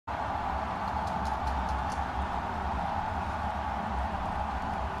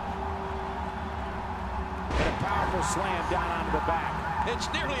powerful slam down onto the back. It's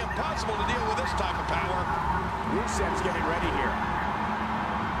nearly impossible to deal with this type of power. Rusev's getting ready here.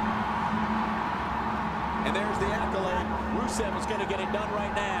 And there's the accolade. Rusev is going to get it done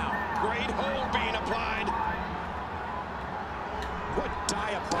right now. Great hold being applied. What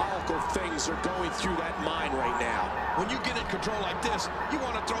diabolical things are going through that mind right now? When you get in control like this, you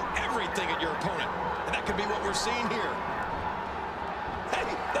want to throw everything at your opponent. And that could be what we're seeing here. Hey,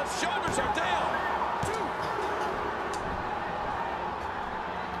 the shoulders are down.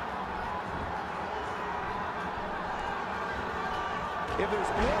 If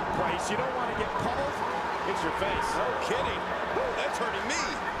there's blood price, you don't want to get pummeled. It's your face. No kidding. Woo, that's hurting me.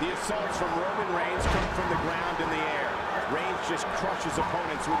 The assaults from Roman Reigns come from the ground in the air. Reigns just crushes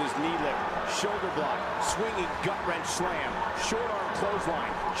opponents with his knee lift, shoulder block, swinging gut-wrench slam, short arm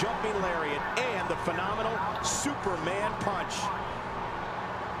clothesline, jumping lariat, and the phenomenal Superman punch.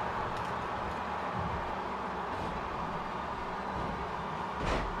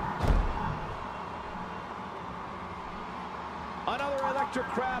 Another electric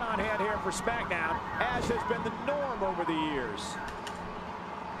crowd on hand here for SmackDown, as has been the norm over the years.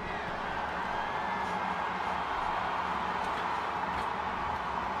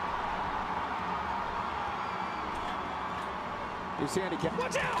 His handicap.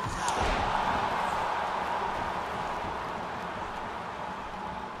 Watch out!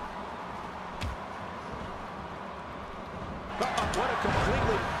 What a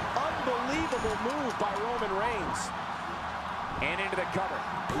completely unbelievable move by Roman Reigns. And into the cover.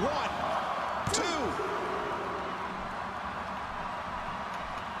 1, 2.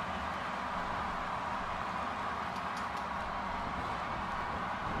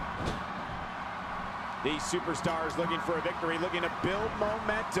 These superstars looking for a victory, looking to build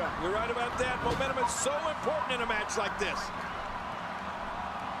momentum. You're right about that. Momentum is so important in a match like this.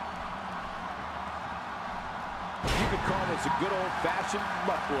 You could call this a good old-fashioned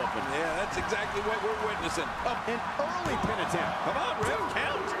butt-whooping. Yeah, that's exactly what we're witnessing. An early pin attempt. Come on, Ref,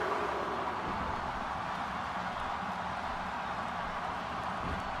 count.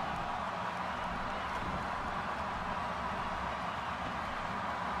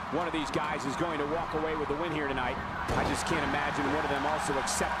 One of these guys is going to walk away with the win here tonight. I just can't imagine one of them also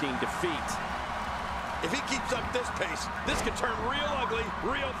accepting defeat. If he keeps up this pace, this could turn real ugly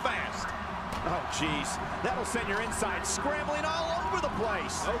real fast. Oh, jeez. That'll send your insides scrambling all over the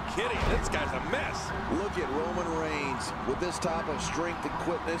place. No kidding. This guy's a mess. Look at Roman Reigns. With this type of strength and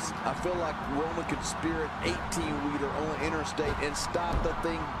quickness, I feel like Roman could spear an 18-wheeler on the interstate and stop the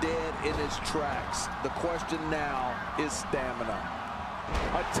thing dead in its tracks. The question now is stamina.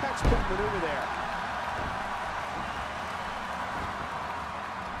 A textbook maneuver there.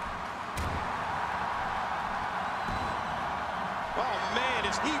 Oh, man,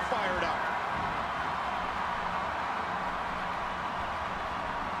 is he fired up.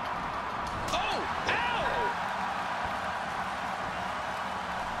 Oh, ow!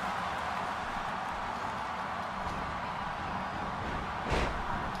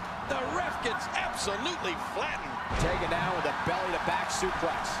 The ref gets absolutely flattened. Taken down with a belly-to-back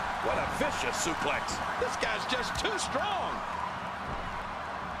suplex. What a vicious suplex. This guy's just too strong.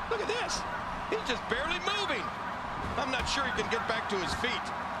 Look at this. He's just barely moving. I'm not sure he can get back to his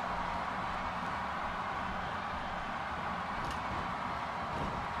feet.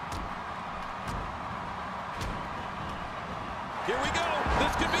 Here we go.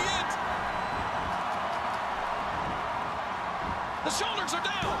 This could be it. The shoulders are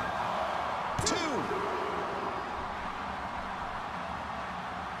down. 2.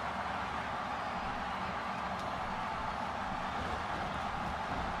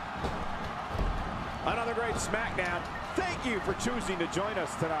 Another great SmackDown. Thank you for choosing to join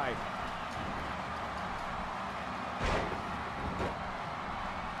us tonight.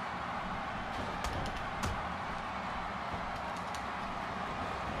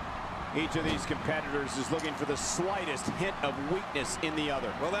 Each of these competitors is looking for the slightest hint of weakness in the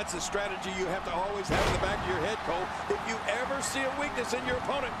other. Well, that's a strategy you have to always have in the back of your head, Cole. If you ever see a weakness in your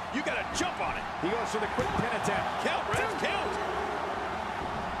opponent, you got to jump on it. He goes for the quick pin attempt. Count, Ref, count.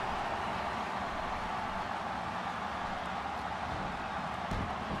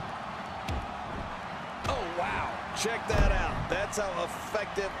 Oh, wow. Check that out. That's how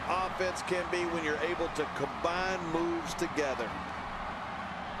effective offense can be when you're able to combine moves together.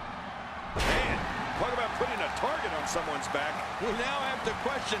 Man, talk about putting a target on someone's back. We now have to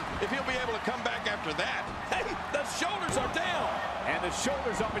question if he'll be able to come back after that. Hey, the shoulders are down. And the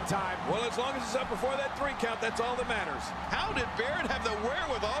shoulders up in time. Well, as long as it's up before that 3 count, that's all that matters. How did Barrett have the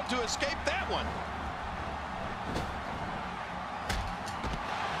wherewithal to escape that one?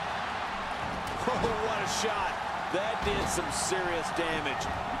 Oh, what a shot. That did some serious damage.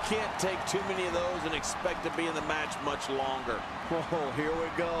 You can't take too many of those and expect to be in the match much longer. Oh, here we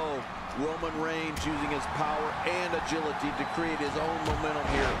go. Roman Reigns using his power and agility to create his own momentum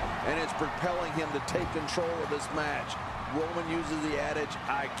here, and it's propelling him to take control of this match. Roman uses the adage,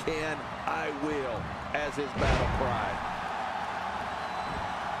 I can, I will, as his battle cry.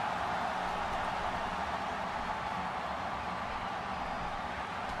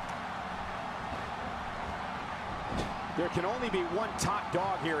 There can only be one top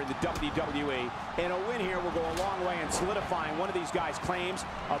dog here in the WWE, and a win here will go a long way in solidifying one of these guys' claims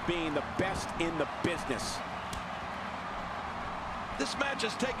of being the best in the business. This match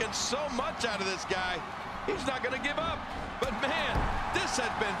has taken so much out of this guy. He's not going to give up. But man, this has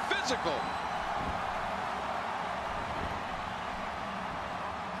been physical.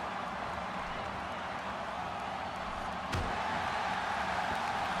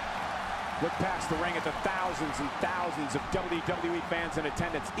 Look past the ring at the thousands and thousands of WWE fans in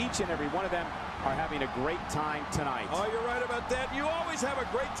attendance. Each and every one of them are having a great time tonight. Oh, you're right about that. You always have a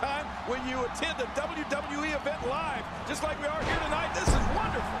great time when you attend a WWE event live, just like we are here tonight. This is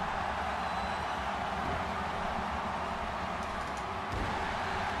wonderful.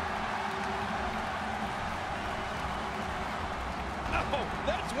 Oh,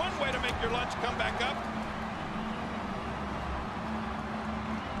 that's one way to make your lunch come back up.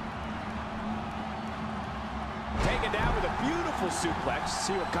 Taken down with a beautiful suplex.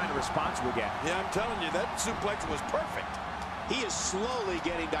 See what kind of response we'll get. Yeah, I'm telling you, that suplex was perfect. He is slowly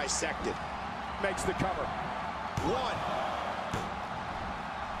getting dissected. Makes the cover. One.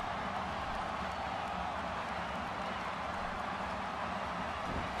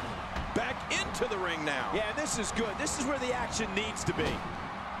 Back into the ring now. Yeah, this is good. This is where the action needs to be.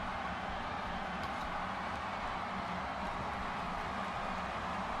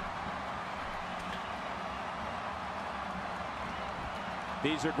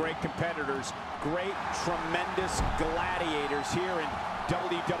 These are great competitors, great, tremendous gladiators here in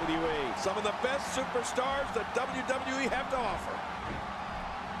WWE. Some of the best superstars that WWE have to offer.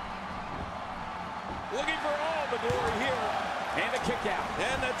 Looking for all the glory here. And a kick out.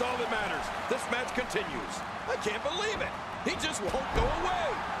 And that's all that matters. This match continues. I can't believe it. He just won't go away.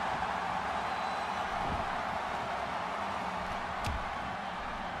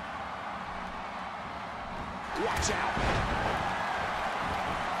 Watch out.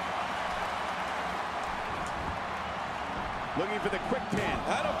 Looking for the quick pin.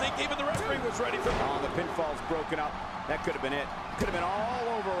 I don't think even the referee was ready for Oh, the pinfall's broken up. That could have been it. Could have been all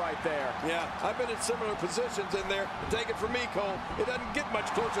over right there. Yeah, I've been in similar positions in there. Take it from me, Cole. It doesn't get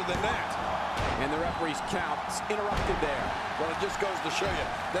much closer than that. And the referee's count's interrupted there. Well, it just goes to show you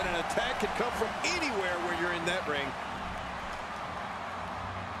that an attack can come from anywhere where you're in that ring.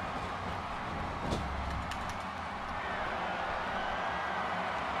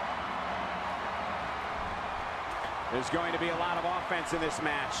 There's going to be a lot of offense in this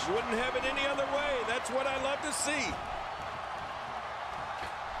match. Wouldn't have it any other way. That's what I love to see.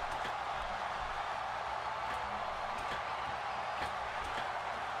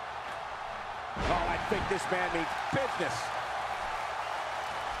 Oh, I think this man means business.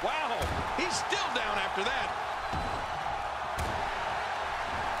 Wow, he's still down after that.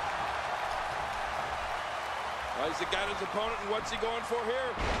 Well, he's got his opponent, and what's he going for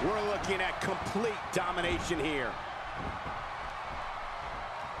here? We're looking at complete domination here.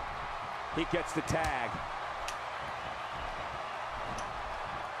 He gets the tag.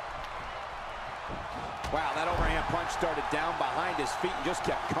 Wow, that overhand punch started down behind his feet and just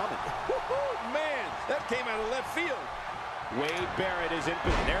kept coming. Man, that came out of left field. Wade Barrett is in.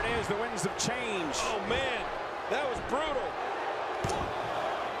 There it is, the winds of change. Oh, man, that was brutal.